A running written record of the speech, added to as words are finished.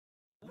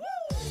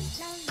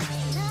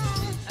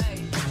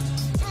Hey.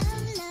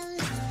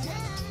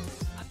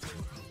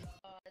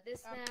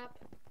 This map.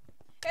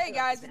 Hey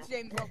guys, it's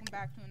James. Welcome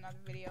back to another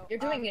video. You're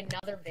doing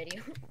another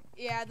video.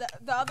 Yeah,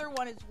 the other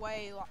one is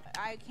way long.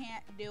 I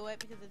can't do it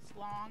because it's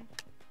long,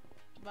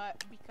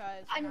 but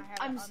because I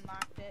haven't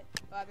unlocked it.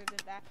 But other than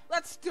that,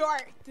 let's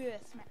start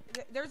this.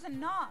 There's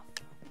enough.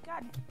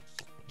 God,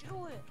 just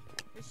do it.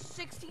 There's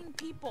 16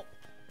 people.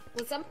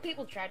 Well, some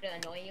people try to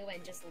annoy you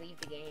and just leave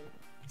the game.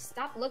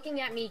 Stop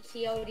looking at me,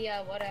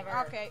 Kyodia, whatever.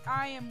 Okay,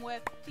 I am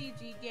with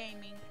TGE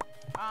Gaming.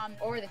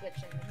 Or the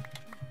Fiction.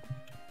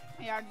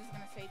 Yeah, I'm just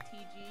gonna say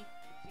TG.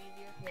 It's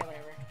easier. Yeah,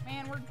 whatever.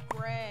 Man, we're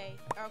gray.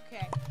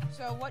 Okay,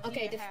 so what do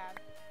you have?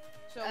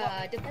 So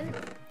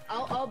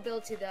I'll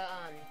build to the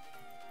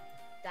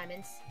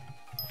diamonds.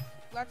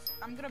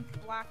 I'm gonna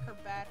block her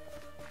bed.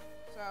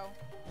 So.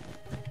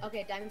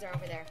 Okay, diamonds are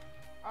over there.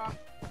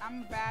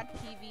 I'm a bad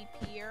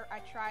PvPer.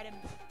 I try to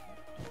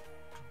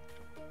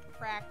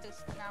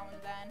practice now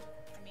and then.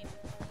 I mean,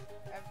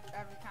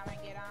 every time I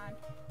get on,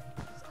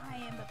 because I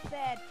am a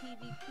bad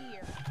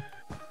PvPer.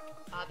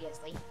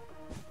 Obviously.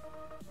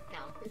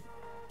 No.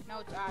 No,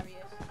 it's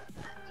obvious.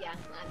 Yeah,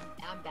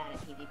 I'm bad at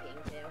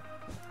PvPing too.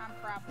 I'm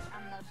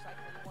most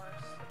likely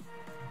worse.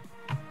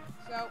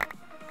 So,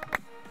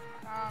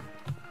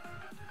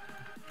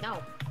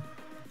 no.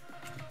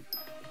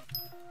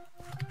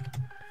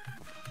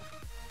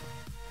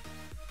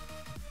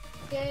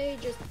 Okay,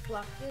 just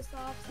block this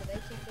off so they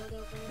can build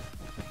over.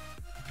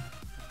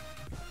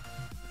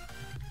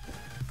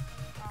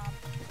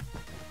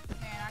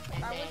 Man,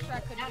 I wish I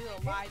could do a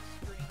live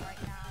stream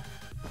right now.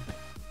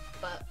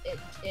 But it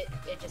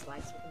just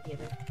lags your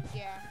computer.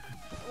 Yeah.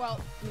 Well,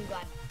 I'm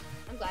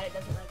glad it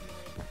doesn't lag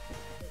mine.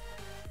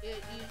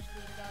 It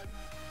usually doesn't.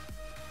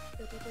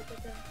 Okay,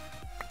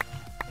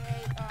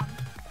 I'm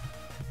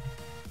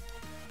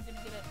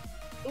gonna get it.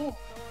 Ooh,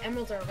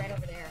 emeralds are right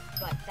over there,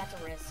 but that's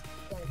a risk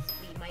because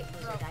we might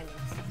lose our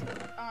diamonds.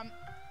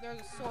 There's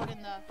a sword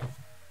in the.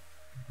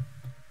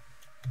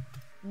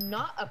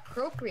 Not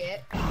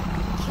appropriate.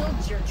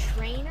 Killed your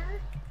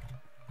trainer?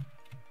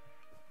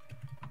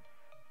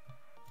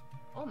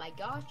 Oh my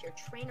gosh, your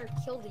trainer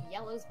killed the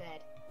yellow's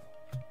bed.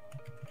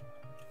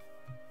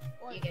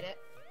 You get it?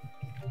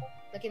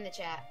 Look in the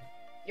chat.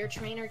 Your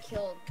trainer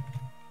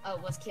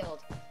was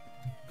killed.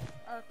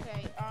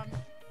 Okay,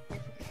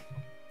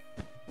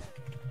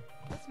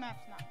 this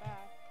map's not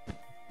bad.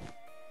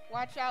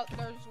 Watch out,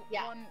 there's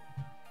one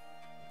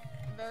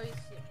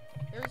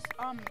there's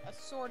a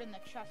sword in the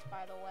chest,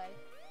 by the way.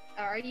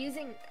 Are you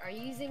using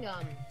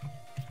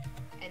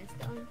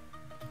endstone?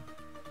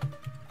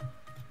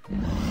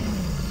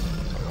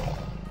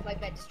 White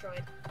bed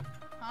destroyed.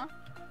 Huh?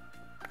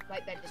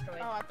 White bed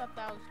destroyed. Oh, I thought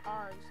that was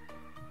ours.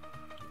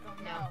 Oh,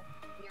 no.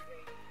 You're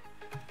great.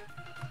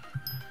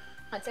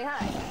 Let's say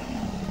hi.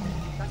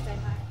 Let's say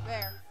hi.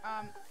 There.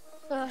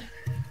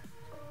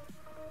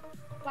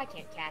 Why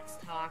can't cats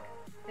talk?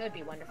 That would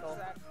be wonderful.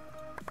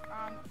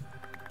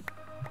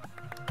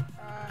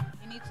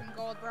 You need some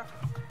gold, bro?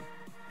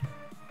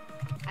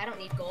 I don't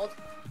need gold.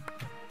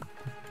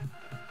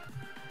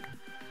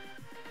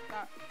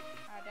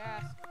 I'd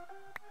ask.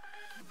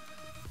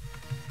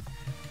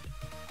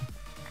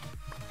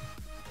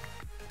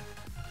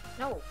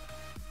 No!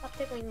 Stop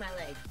tickling my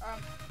leg.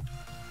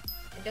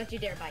 And don't you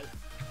dare bite.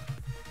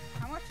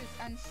 How much is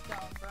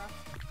endstone, bro?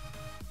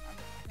 I'm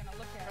just gonna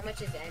look at it. How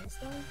much is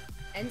endstone?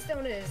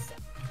 Endstone is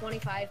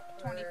 25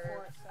 per...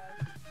 24, it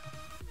says.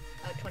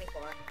 Oh,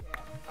 24.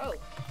 Yeah. Oh.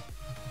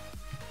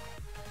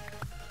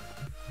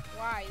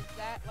 Why? Is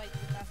that, like,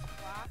 the best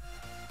block?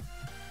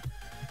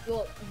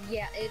 Well,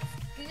 yeah, it's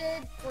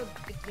good for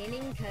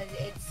beginning, because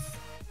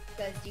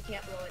you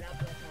can't blow it up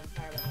with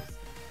fireballs.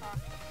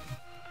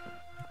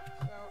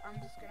 So, I'm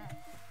just gonna...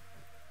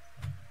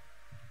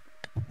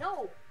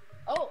 No!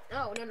 Oh,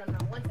 no, 1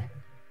 second.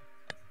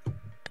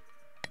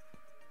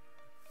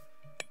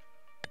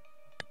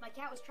 My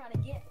cat was trying to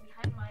get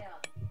behind my,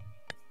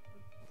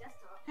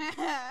 desktop.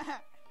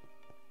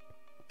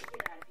 Get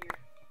out of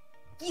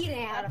here.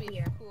 Get out of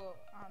here. Cool.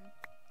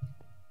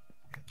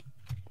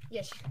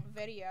 Yes.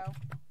 Video.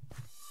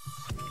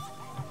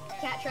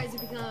 Cat tries to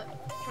become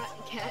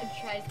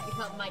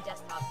my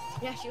desktop.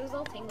 Yeah, she was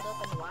all tangled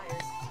up in the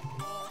wires.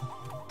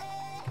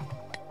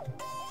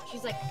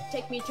 She's like,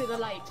 take me to the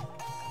light.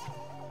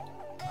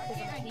 Why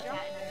can't I jump?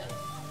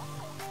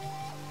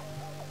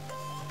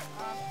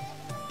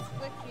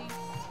 Glitchy. I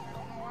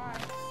don't know why.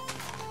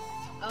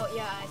 Oh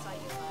yeah, I saw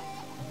you lag.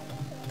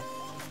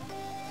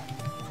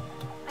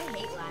 I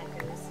hate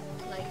laggers.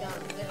 Like,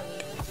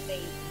 literally,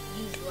 they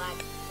use lag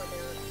for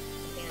their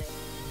advantage.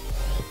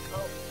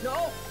 Oh, no!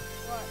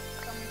 What?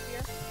 Someone's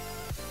here?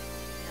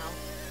 No.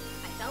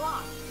 I fell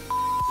off.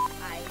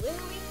 I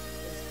literally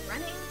was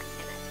running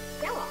and I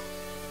fell off.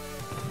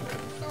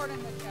 Sword in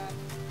the chest.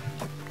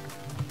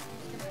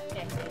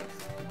 Okay, thanks.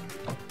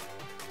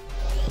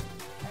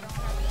 I don't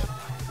have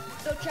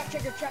enough. So trap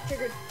triggered.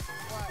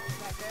 What? Is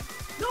that good?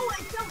 No,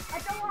 I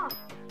fell off!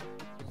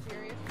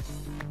 Serious?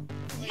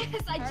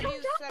 Yes, I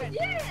jumped off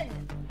again!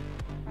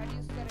 How do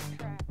you set a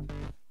trap?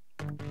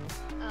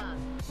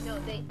 No,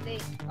 they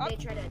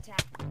try to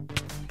attack.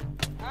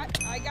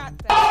 I got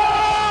that.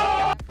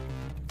 I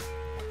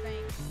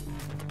think.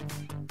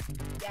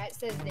 Yeah, it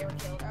says they were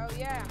killed. Oh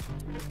yeah.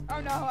 Oh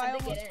no, I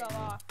almost fell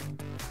off.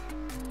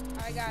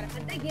 I got it.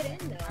 How'd they get in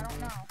though? I don't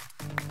know.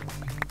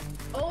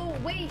 Oh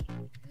wait,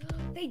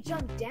 they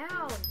jumped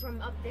down from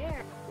up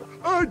there.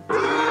 I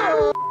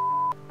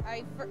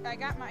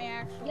got my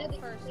actual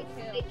first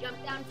kill. They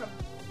jumped down from.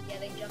 Yeah,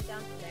 they jumped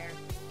down from there.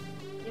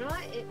 You know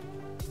what?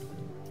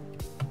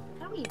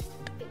 How do we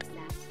fix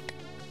that?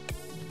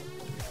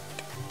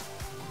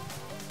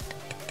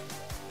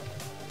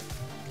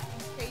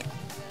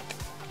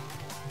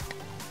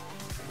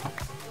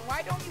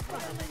 Why don't you put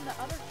them in the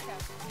other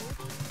chest, dude?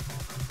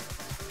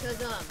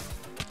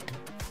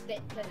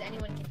 Because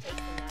anyone can take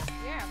them out.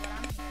 Yeah, but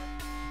I'm here.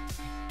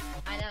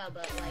 I know,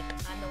 but like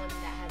I'm the one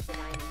that has the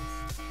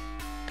diamonds,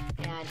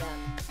 and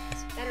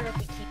it's better if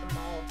we keep them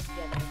all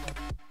together.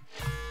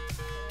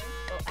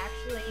 Well,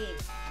 actually,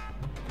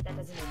 that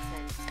doesn't make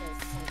sense because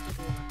some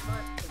people want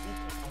front because we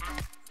can't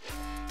act.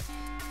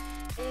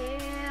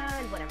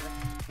 And whatever.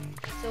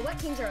 So what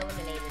teams are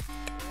eliminated?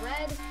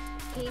 Red,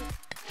 pink,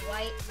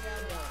 white,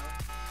 yellow.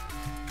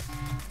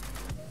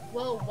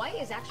 Well, white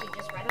is actually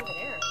just right over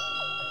there.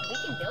 We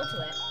can build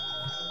to it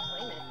and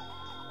claim it.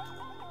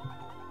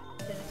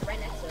 Because it's right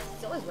next to us.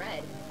 So is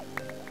red.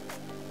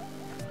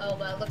 Oh,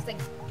 but it looks like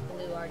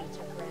blue already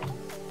took red.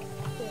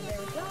 So there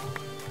we go.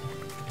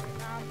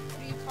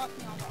 Are you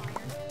talking on the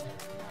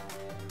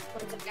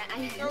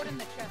iron? Throw it in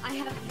the chest. I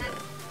have that.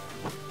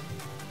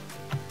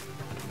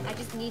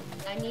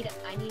 I need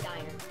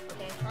iron,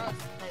 okay? So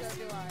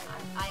do I.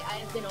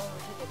 I've been over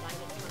to the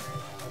diamond corner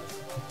for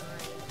this whole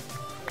time.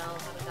 No,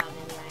 haven't gotten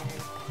any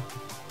iron.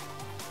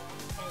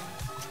 And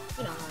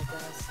you know how it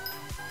goes.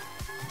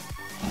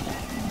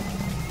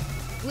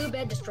 Blue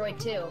bed destroyed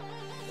too.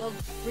 Well,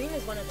 green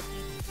is one of the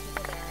few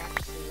people that are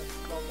actually,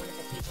 well, one of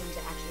the few teams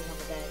that actually have a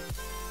bed.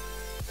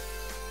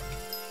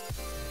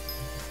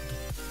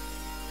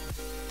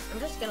 I'm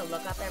just gonna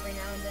look up every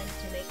now and then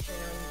to make sure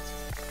no one's,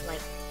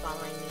 like,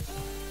 following me.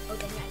 Oh,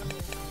 dang it, I don't know.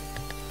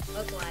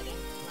 Oh, it's lagging.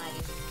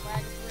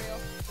 Lag is real.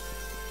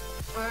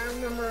 I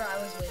remember I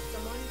was with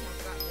someone, I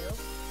forgot who,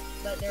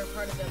 but they're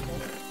part of the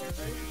Bolted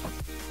server.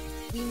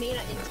 We made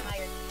an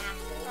entire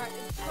castle.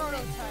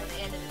 Prototype.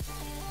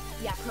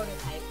 Yeah,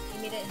 prototype.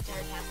 We made an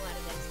entire castle out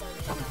of redstone.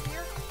 Someone's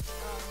here?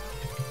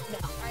 No.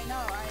 I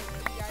know,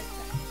 you guys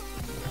sent me.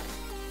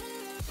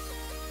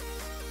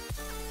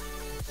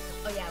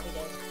 Oh yeah, we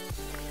did. I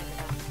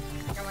forgot.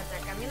 Here, one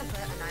sec. I'm gonna put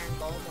an iron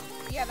golem.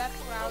 Yeah, that's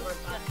what I was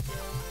gonna do.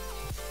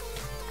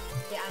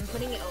 Yeah, I'm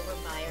putting it over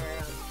by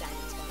our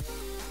diamond spawn.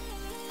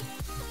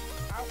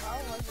 I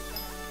wasn't gonna do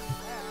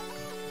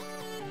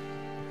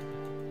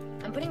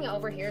that. I'm putting it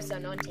over here so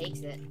no one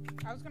takes it.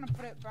 I was gonna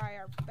put it by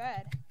our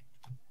bed.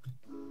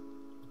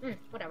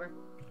 Whatever.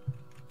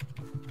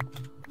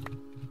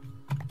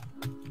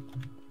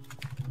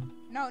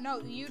 No,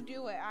 you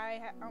do it.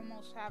 I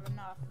almost have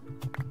enough.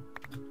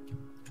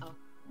 Oh.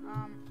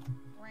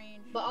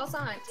 Range. But also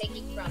I'm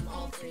taking from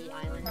all 3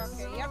 islands.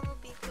 Okay, yep.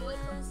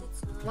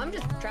 Well, I'm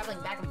just traveling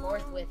back and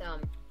forth with,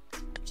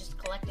 just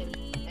collecting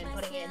and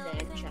putting it in the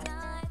inner chest.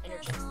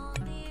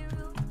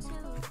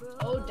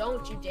 Oh,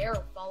 don't you dare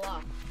fall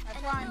off.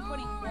 That's why I'm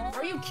putting walls.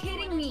 Are you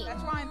kidding me?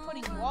 That's why I'm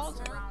putting walls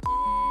around.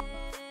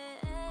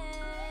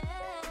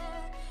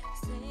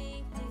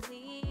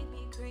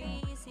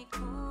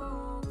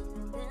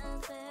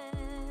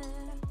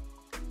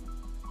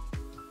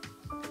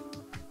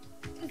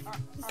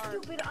 The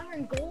stupid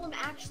iron golem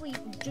actually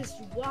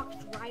just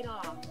walked right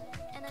off.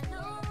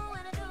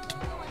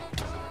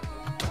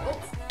 Oh,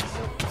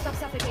 stop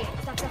suffocating.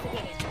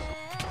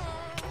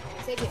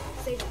 Save it.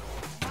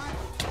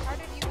 How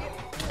did you get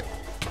through?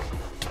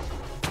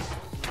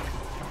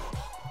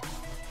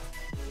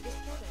 You just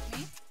killed him.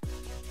 Me?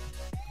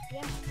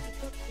 Yeah,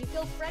 you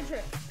killed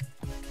Frederick.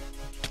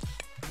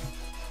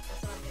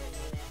 That's what I'm gonna do,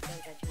 man.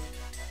 Don't touch me.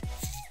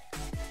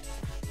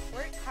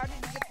 How did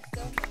you get the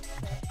silverfish?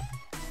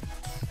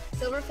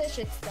 Silverfish,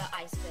 it's the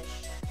ice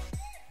fish.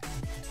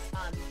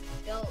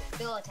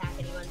 They'll attack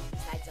anyone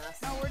besides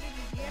us. No, where did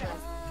you get it?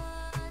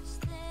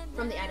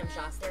 From the item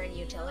shops. They're in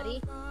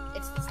utility.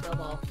 It's the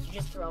snowball. You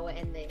just throw it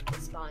and it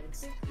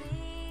spawns.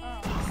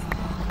 Oh.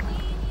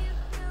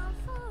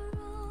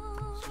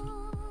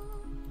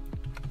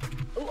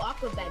 Ooh,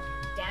 aqua bed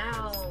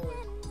down.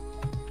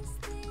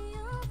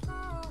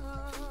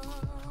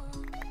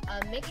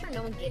 Make sure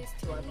no one gets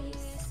to our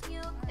base.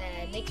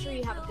 And make sure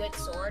you have a good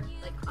sword,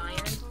 like iron.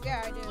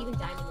 Yeah, I do. Even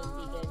diamond would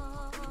be good.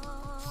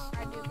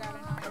 I do got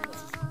an iron.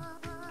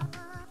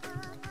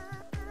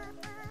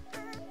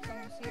 Okay.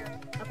 Someone's here.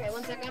 Okay,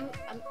 one second.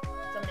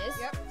 Someone is?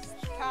 Yep.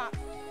 Top.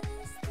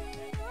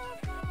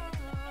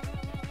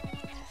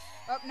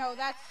 Oh, no,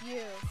 that's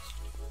you.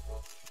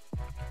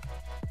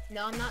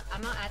 No, I'm not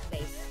at the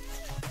base.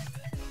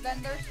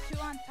 Then there's 2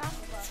 on top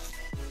of us.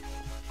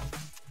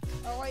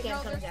 Oh, wait, Yeah,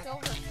 no, there's back.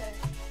 silverfish.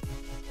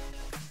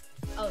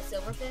 Oh,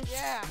 silverfish?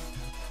 Yeah.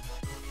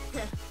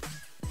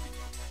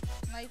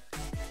 Like,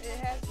 it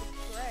has the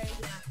gray.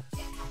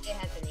 Yeah, it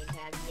has the name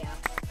tag, yeah.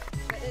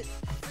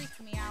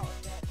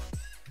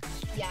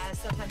 Yeah,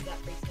 sometimes that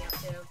freaks me out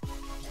too.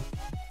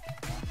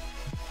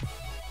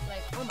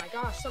 Like, oh my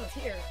gosh, someone's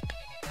here.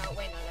 No,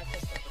 wait, no, that's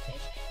just like a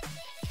fish.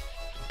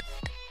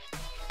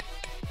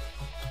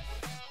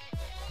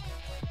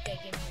 Okay,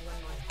 give me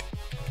one more.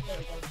 There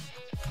we go.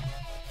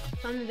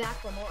 Coming back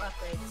for more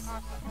upgrades.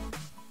 Awesome.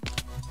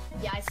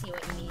 Yeah, I see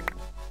what you mean.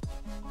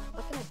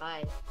 What can I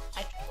buy?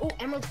 Oh,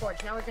 Emerald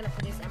Forge. Now we're gonna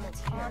produce emeralds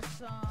here.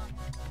 Awesome.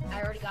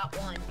 I already got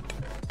one.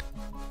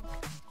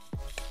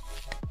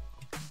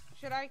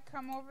 Should I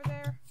come over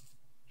there?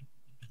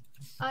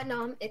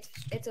 No,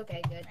 it's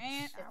okay. Good.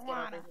 And Let's I get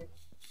wanna.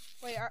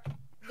 over here.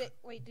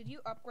 Wait, did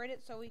you upgrade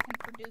it so we can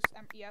produce?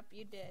 Yep,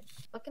 you did.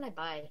 What can I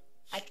buy?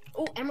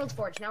 Oh, Emerald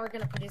Forge. Now we're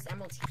gonna produce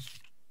emeralds.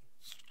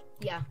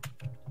 Yeah.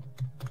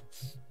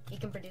 You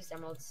can produce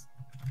emeralds.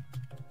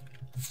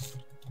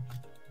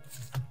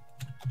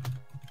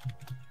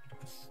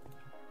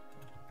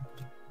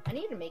 I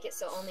need to make it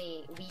so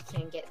only we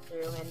can get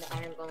through and the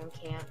iron golem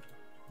can't.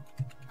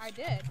 I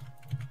did.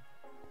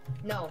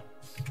 No,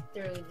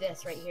 through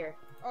this right here.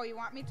 Oh, you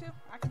want me to?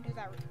 I can do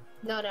that.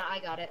 No, I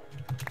got it.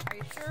 Are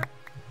you sure?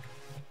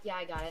 Yeah,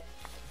 I got it.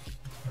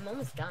 I'm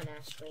almost done,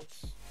 actually.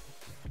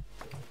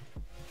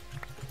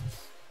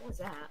 What was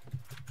that?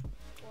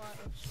 What?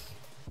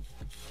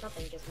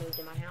 Something just moved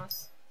in my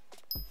house.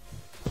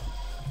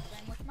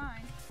 Same with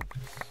mine.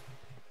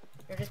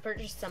 Or just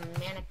purchased some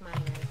manic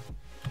miner.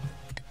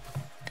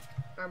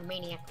 Or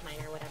maniac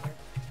miner, whatever.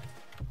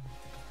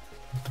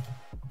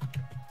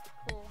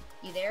 Cool.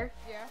 You there?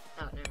 Yeah.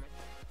 Oh, never mind.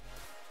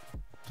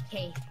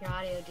 Hey, your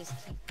audio just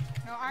keeps...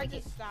 No, I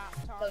just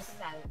stopped talking. So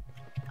silent.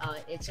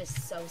 It's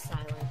just so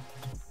silent.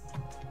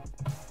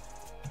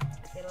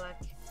 I feel like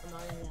I'm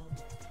all alone.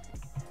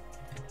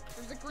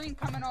 There's a green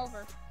coming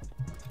over.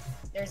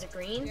 There's a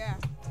green? Yeah.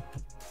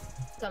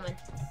 Coming.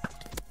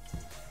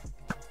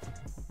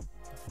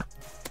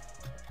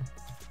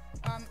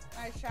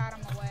 I shot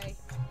him away.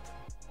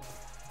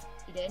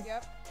 You did?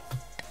 Yep.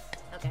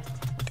 Okay.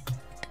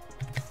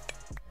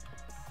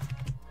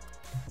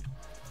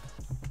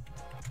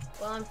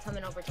 Well, I'm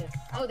coming over too.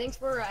 Oh, thanks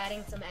for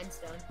adding some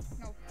endstone.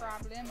 No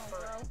problem,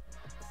 bro.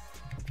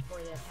 For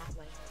the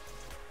pathway.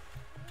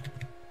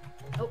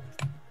 Oh,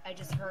 I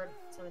just heard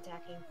some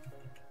attacking.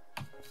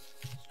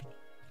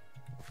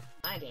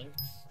 Lagging.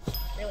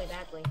 Really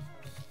badly.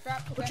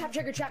 Trap, oh, trap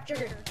trigger, trap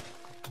trigger.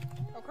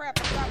 Oh crap,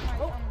 I got my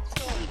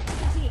sword.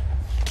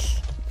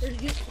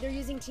 TNT. They're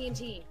using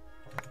TNT.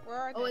 Where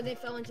are they? Oh, and they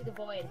fell into the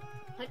void.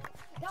 That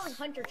was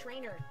Hunter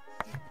Trainer.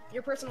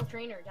 Your personal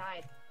trainer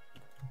died.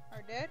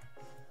 Or did?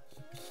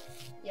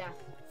 Yeah,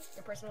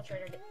 your personal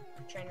trainer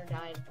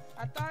died.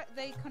 I thought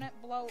they couldn't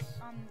blow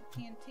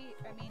TNT.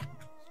 I mean,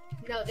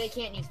 no, they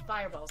can't use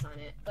fireballs on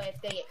it. But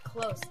if they get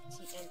close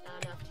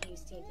enough to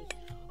use TNT,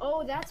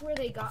 oh, that's where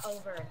they got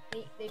over.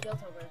 They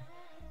built over.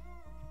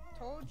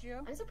 Told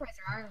you. I'm surprised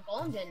their iron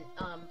golem didn't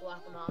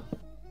block them off.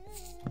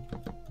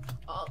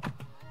 Oh,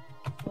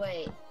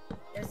 wait,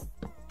 there's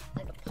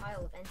like a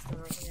pile of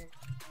endstone right here.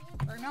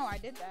 Or no, I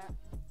did that.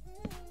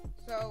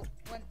 So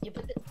when you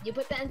put the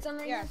endstone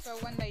right here? Yeah. So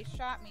when they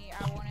shot me,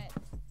 I wouldn't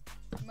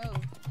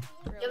move.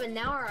 Really. Yeah, but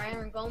now our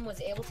iron golem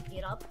was able to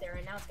get up there,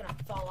 and now it's gonna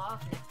fall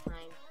off next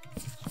time.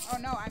 Oh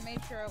no, I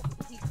made sure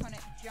he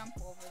couldn't jump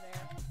over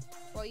there.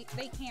 Well,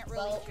 they can't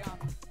really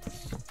jump.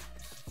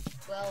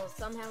 Well,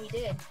 somehow he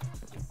did.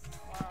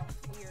 Wow,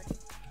 weird.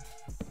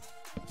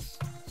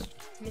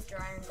 Mr.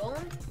 Iron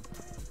Golem.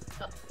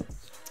 Oh.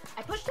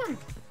 I pushed him!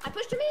 I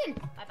pushed him in!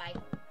 Bye-bye.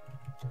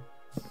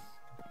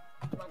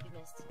 You won't be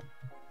missed.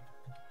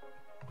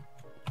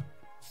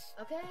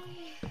 Okay.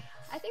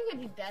 I think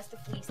it'd be best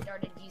if we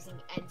started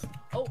using ends.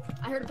 Oh,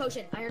 I heard a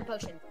potion. I heard a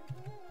potion.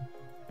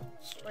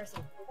 Where is he?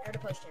 I heard a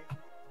potion.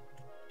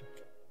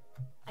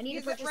 I need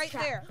to purchase right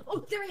trap. there.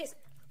 Oh, there he is!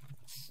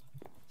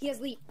 He has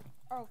leap.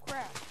 Oh,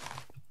 crap.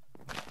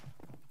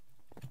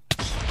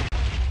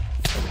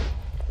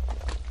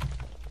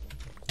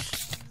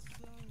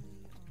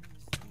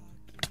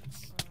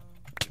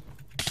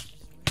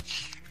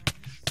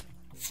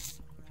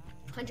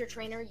 Hunter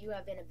Trainer, you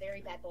have been a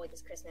very bad boy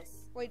this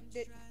Christmas. Wait,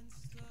 good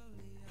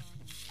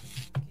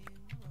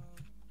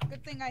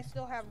thing I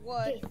still have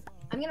wood.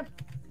 Okay,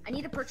 I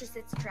need to purchase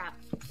this trap,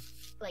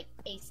 like,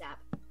 ASAP.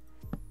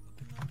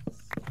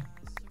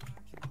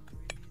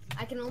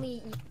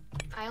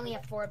 I only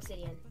have 4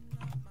 obsidian.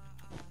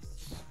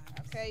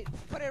 Okay,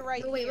 put it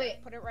right here.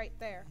 Wait. Put it right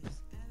there.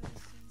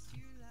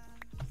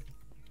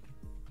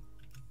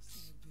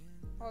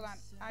 Hold on,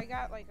 I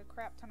got like a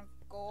crap ton of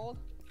gold,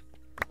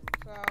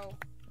 so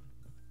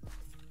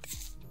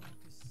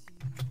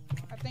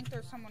I think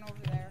there's someone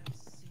over there.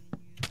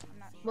 I'm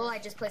not sure. Well, I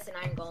just placed an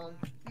iron golem.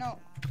 No,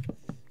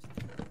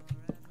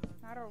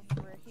 not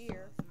over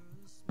here.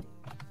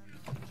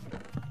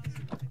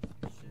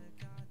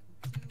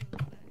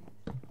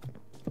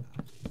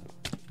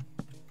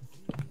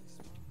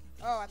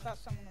 Oh, I thought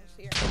someone was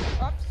here.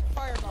 Oops,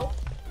 fireball.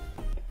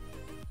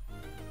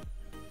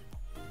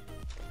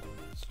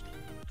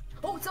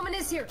 Oh, someone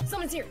is here!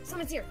 Someone's here!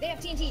 Someone's here! They have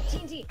TNT!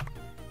 TNT!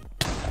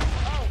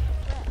 Oh,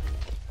 crap.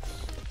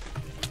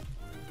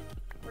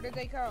 Where did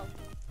they go?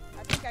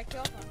 I think I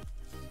killed them.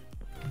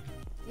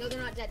 No,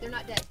 they're not dead. They're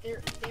not dead.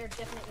 They're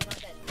definitely not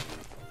dead.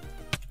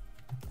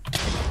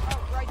 Oh,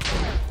 right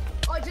there.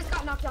 Oh, I just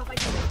got knocked off. I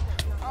just got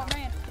knocked off. Oh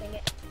man. Dang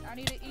it. I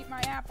need to eat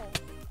my apple.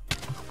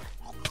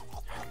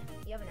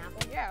 You have an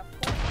apple? Yeah,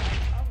 of course.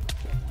 Oh.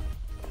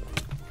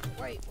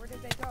 Wait, where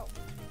did they go?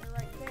 They're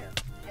right there.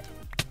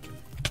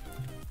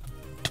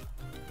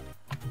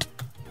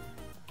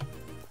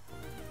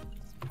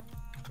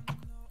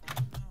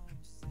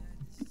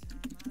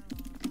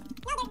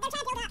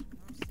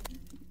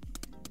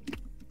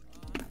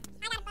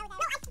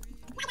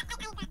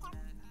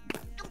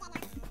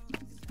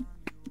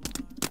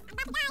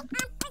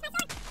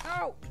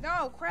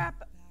 No,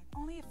 crap.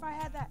 Only if I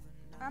had that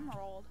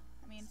emerald.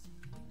 I mean,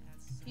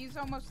 he's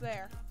almost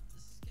there.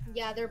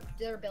 Yeah,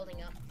 they're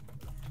building up.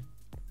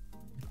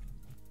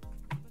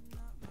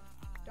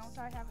 Don't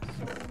I have a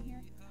sword in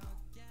here?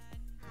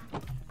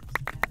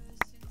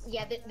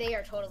 Yeah, they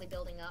are totally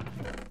building up.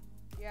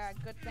 Yeah,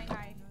 good thing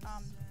I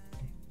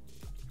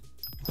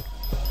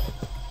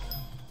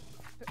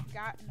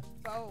got in a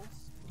bow.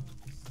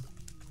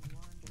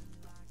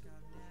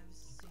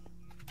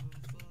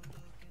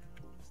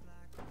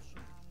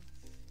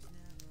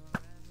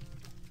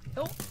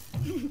 Oh.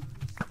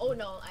 Oh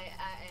no, I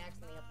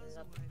accidentally opened it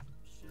up.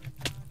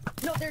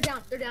 No, they're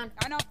down. They're down.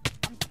 I know.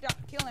 I'm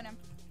killing him.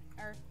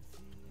 Or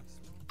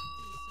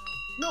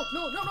no.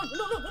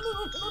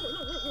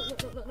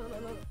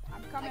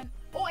 I'm coming.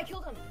 I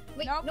killed him.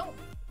 Wait, nope. No.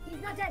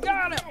 He's not dead.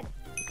 Got He's him. not dead.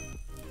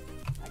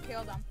 I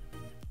killed him.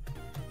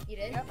 You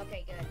did? Yep.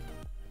 Okay, good.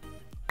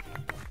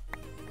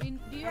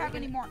 Do you have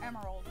any more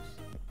emeralds?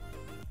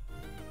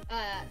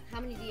 How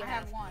many do you I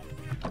have? have one.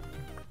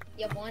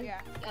 You have one?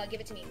 Yeah.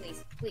 Give it to me,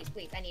 please. Please.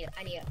 I need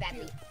it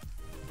badly.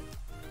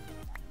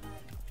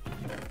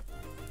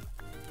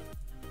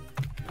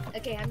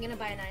 Okay, I'm gonna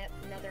buy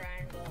another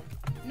iron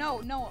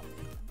golem. No.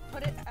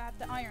 Put it at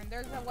the iron.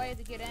 There's a way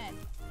to get in.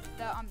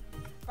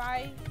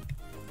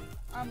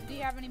 Do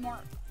you have any more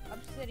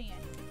obsidian?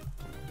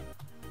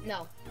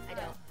 No, I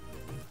don't.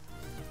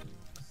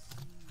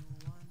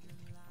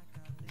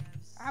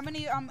 How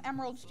many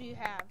emeralds do you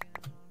have?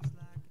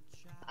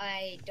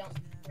 I don't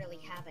really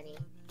have any.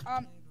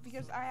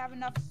 Because I have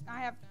enough. I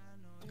have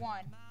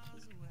one.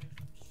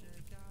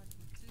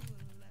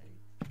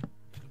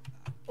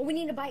 Oh, we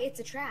need to buy It's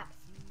a Trap.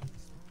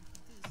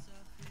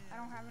 I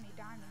don't have any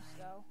diamonds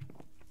though.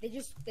 They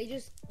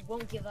just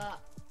won't give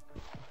up.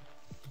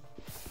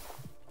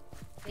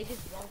 They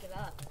just won't give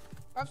up.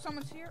 Oh,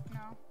 someone's here?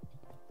 No.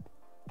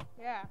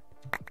 Yeah.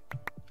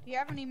 Do you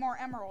have any more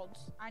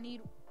emeralds?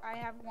 I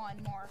have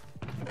one more.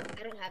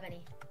 I don't have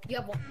any. You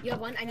have one. You have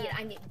one? I need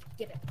it.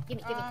 Give it. Give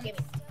me.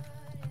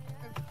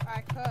 If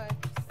I could.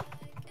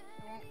 It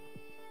won't.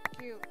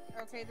 Cute.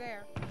 Okay,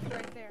 there. It's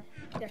right there.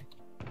 There.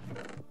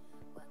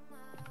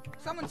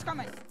 Someone's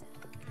coming.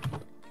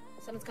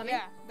 Someone's coming?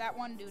 Yeah, that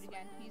one dude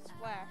again. He's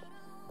Flash.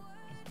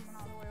 He's coming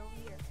all the way over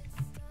here.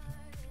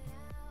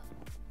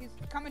 He's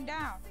coming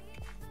down.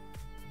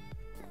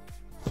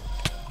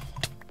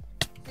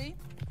 See?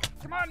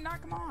 Come on,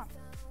 knock him off.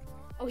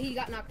 Oh, he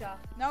got knocked off.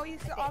 No, he's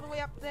all the way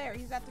up there.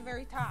 He's at the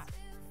very top.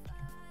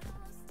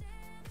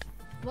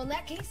 Well, in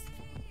that case...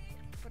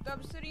 Put the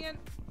obsidian.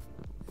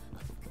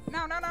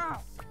 No.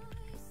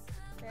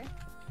 Okay.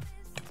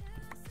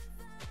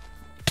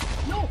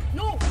 No.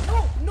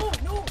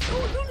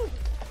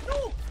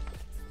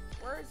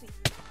 Where is he?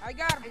 I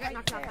got him. I got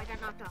knocked off.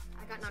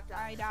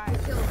 I died.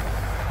 Killed him.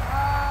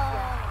 Oh.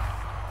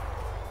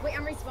 Yeah. Wait,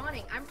 I'm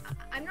respawning.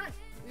 I'm not...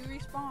 We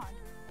respawned.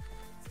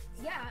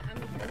 Yeah, I'm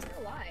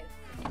still alive.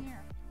 In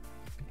here.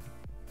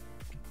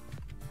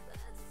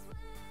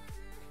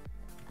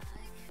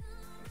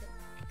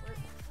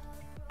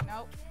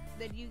 Nope.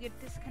 Did you get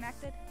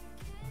disconnected?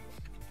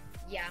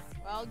 Yeah.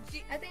 Well,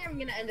 I think I'm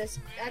gonna end this.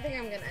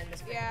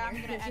 Yeah,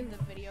 I'm gonna end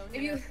the video.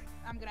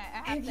 I'm gonna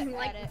have to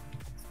edit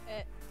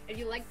it. If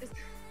you like this,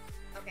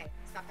 okay,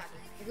 stop talking.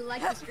 If you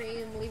like the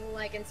stream, leave a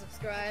like and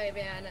subscribe.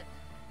 And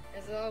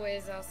as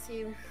always, I'll see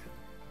you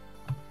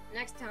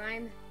next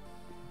time.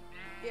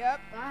 Yep.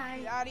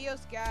 Bye.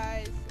 Adios,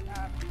 guys.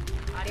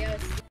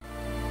 Adios.